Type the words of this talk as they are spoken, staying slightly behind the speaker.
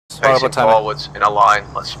facing forwards in a line.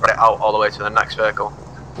 Let's spread it out all the way to the next vehicle.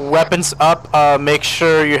 Weapons up. Make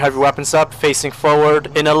sure you have your weapons up, facing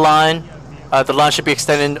forward in a line. The line should be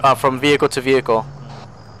extended from vehicle to vehicle.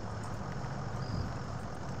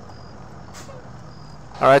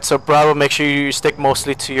 Alright, so Bravo, make sure you stick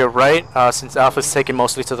mostly to your right, since Alpha's taken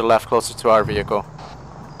mostly to the left, closer to our vehicle.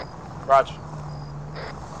 Roger.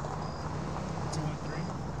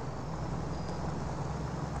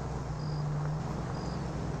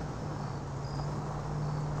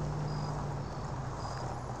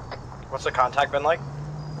 What's the contact been like?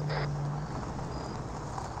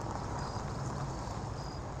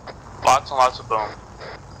 Lots and lots of boom.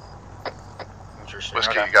 Interesting.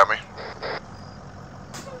 Whiskey, okay. you got me.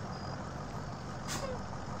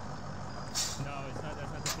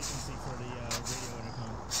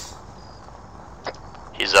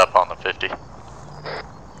 He's up on the 50. Are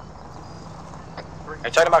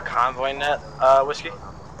you talking about convoy net, Whiskey?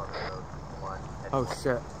 Oh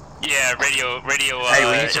shit. Yeah, radio. Hey,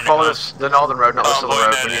 we need to follow the northern road, not the southern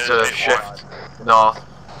road. We need to shift north.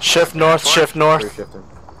 Shift north, shift north. Shifting.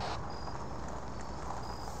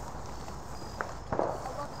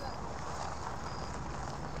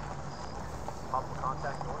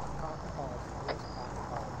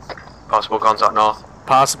 Possible contact north.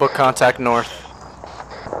 Possible contact north.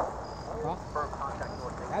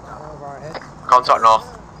 Contact north.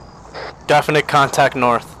 Definite contact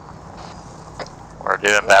north. We're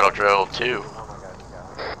doing battle drill 2.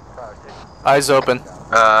 Eyes open.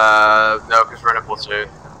 No, because we're in a platoon.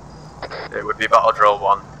 It would be battle drill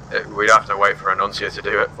 1. We'd have to wait for Annuncia to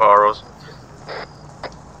do it for us.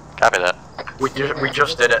 Copy that. We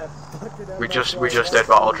just did it. We just did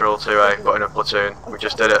battle drill 2A, but in a platoon. We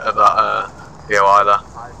just did it at that POI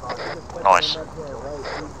there. Nice.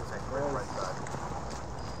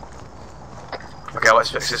 Okay,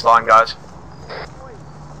 let's fix this line, guys.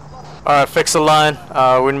 Alright, fix the line.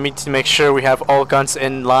 We need to make sure we have all guns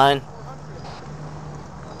in line.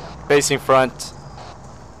 Facing front.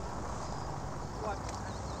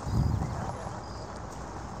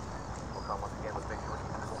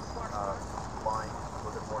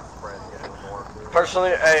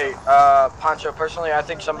 Personally, hey, Pancho, personally, I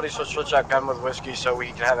think somebody should switch that gun with Whiskey so we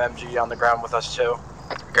can have MG on the ground with us too.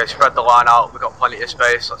 Okay, spread the line out. We've got plenty of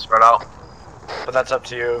space. Let's spread out. But that's up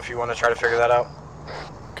to you if you want to try to figure that out.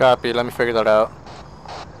 Copy, let me figure that out.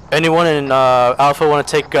 Anyone in Alpha want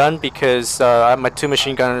to take gun? Because my 2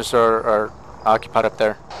 machine gunners are occupied up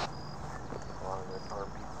there.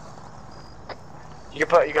 You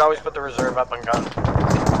can always put the reserve up on gun.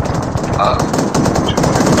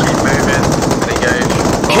 Keep moving. Engage.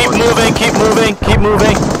 Keep moving, keep moving, keep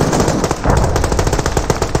moving.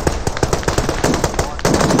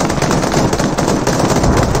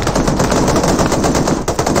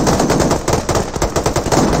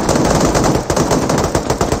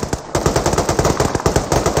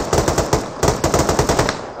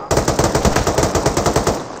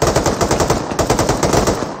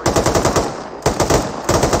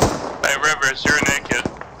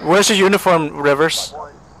 Where's your uniform, Rivers?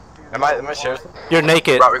 Am I serious? You're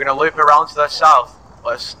naked. Right, we're gonna loop around to the south.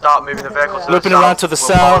 Let's start moving the vehicle to looping the south. around to the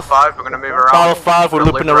south. 5, we're gonna move around. Follow 5, we're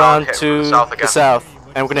looping around to the south.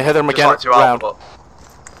 And we're gonna hit them just again like round.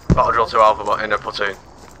 Battle drill 2 Alpha, but in a platoon.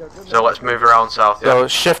 So let's move around south, yeah. So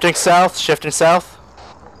shifting south, shifting south.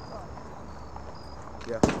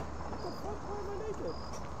 Yeah.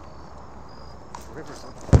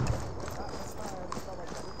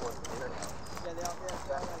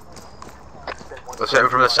 Let's hit him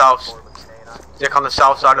from the south. Stick on the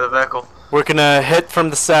south side of the vehicle. We're gonna hit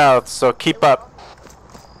from the south, so keep up.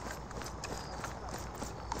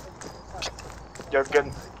 You're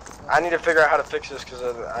good. I need to figure out how to fix this because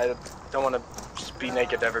I don't want to be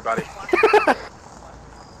naked to everybody.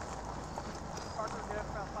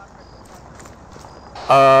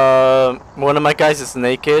 One of my guys is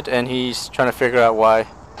naked and he's trying to figure out why.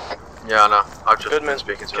 Yeah, I know. I've just Goodman, been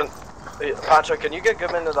speaking to him. Pancho, can you get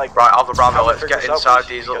Goodman to like... Right, Alpha Bravo, let's get inside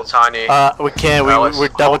these little tiny... we can't, we're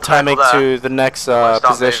double timing to the next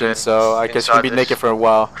position, so I guess we'll be naked for a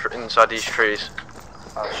while. Inside these trees.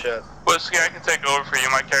 Oh shit. Whiskey, I can take over for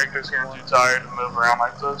you. My character's getting too tired to move around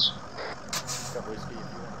like this.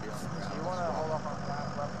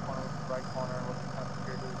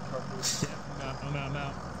 I'm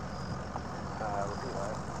out.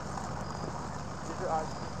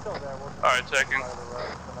 Alright, checking.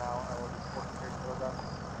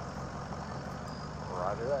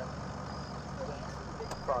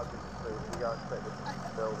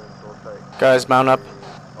 Guys, mount up.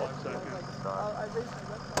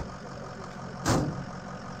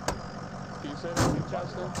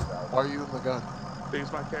 Why are you in the gun?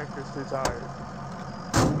 Because my character's too tired.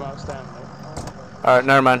 I'm out of stamina. Alright,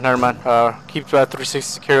 never mind. Keep 360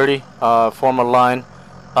 security, form a line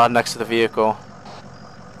next to the vehicle.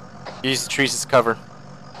 Use the trees as cover.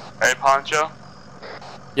 Hey, Poncho?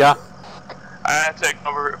 Yeah? I had to take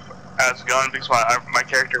over as gun because my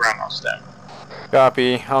character ran out of stamina.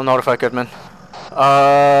 Copy. I'll notify Goodman.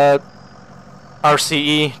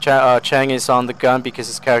 RCE, Chang is on the gun because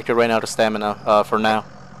his character ran out of stamina for now.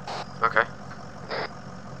 Okay.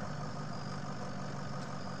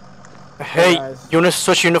 Hey, you wanna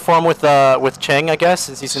switch uniform with Chang, I guess,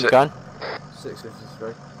 since he's in the gun?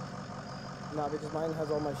 653. Nah, because mine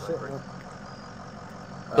has all my shit in it.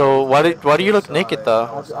 So why do you look naked though?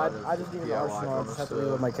 I just need an arsenal. I just have to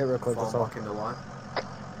reload my kit real quick. That's all.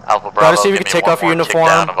 Alpha Bravo, Try to see if we give can me take one off your more kick uniform.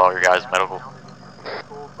 down of all your guys' medical.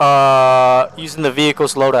 Using the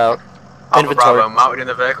vehicle's loadout. Alpha Inventory. Bravo, mounted in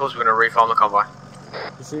the vehicles, we're gonna reform the convoy.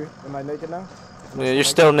 You see? Am I naked now? Yeah, you're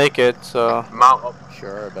still naked, so. Mount up.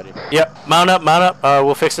 Sure, buddy. Yep, mount up.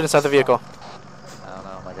 We'll fix it inside the vehicle. I don't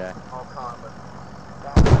know, my guy.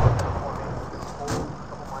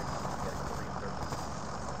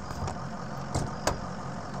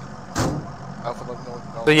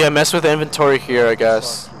 So yeah, mess with the inventory here, I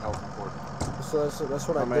guess. So that's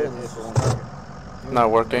what I did.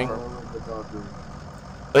 Not working.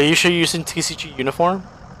 Are you sure you're using TCG uniform?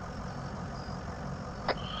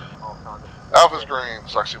 Alpha's green,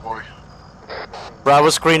 sexy boy.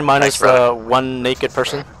 Bravo's green minus Thanks, brother. one naked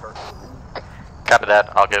person. Copy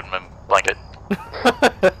that. I'll give him a blanket.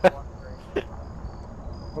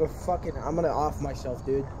 What a fucking... I'm gonna off myself,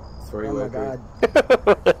 dude. Oh my god.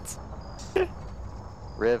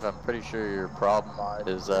 Riv, I'm pretty sure your problem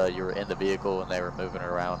is you were in the vehicle and they were moving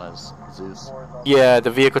around as Zeus. Yeah,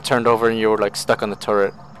 the vehicle turned over and you were like stuck on the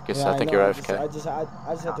turret. Because Yeah, I think know, you're I AFK. just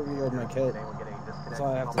have to reload my kit. That's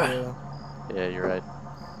all I have to do. Yeah, you're right.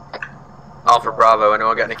 Alpha Bravo,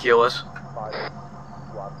 anyone got any keyless?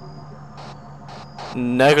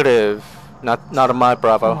 Negative. Not on my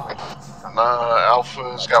Bravo. Nah,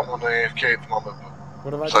 Alpha's got one AFK at the moment,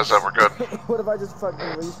 What if I besides that we're good. What if I just fucking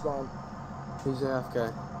respawn? Who's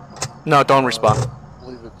AFK? No, don't respond. I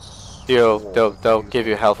believe it's... They'll give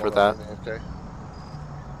you hell for that. AFK.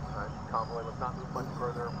 Convoy, let's not move much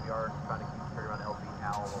further. We are trying to keep straight around LB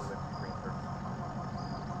now while we wait for green search.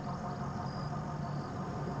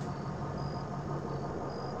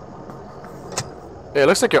 Hey, it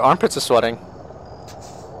looks like your armpits are sweating.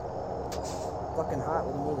 Fucking hot.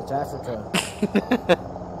 What do you mean? It's Africa.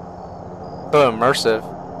 So immersive.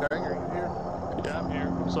 Yeah, I'm here.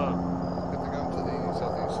 What's up?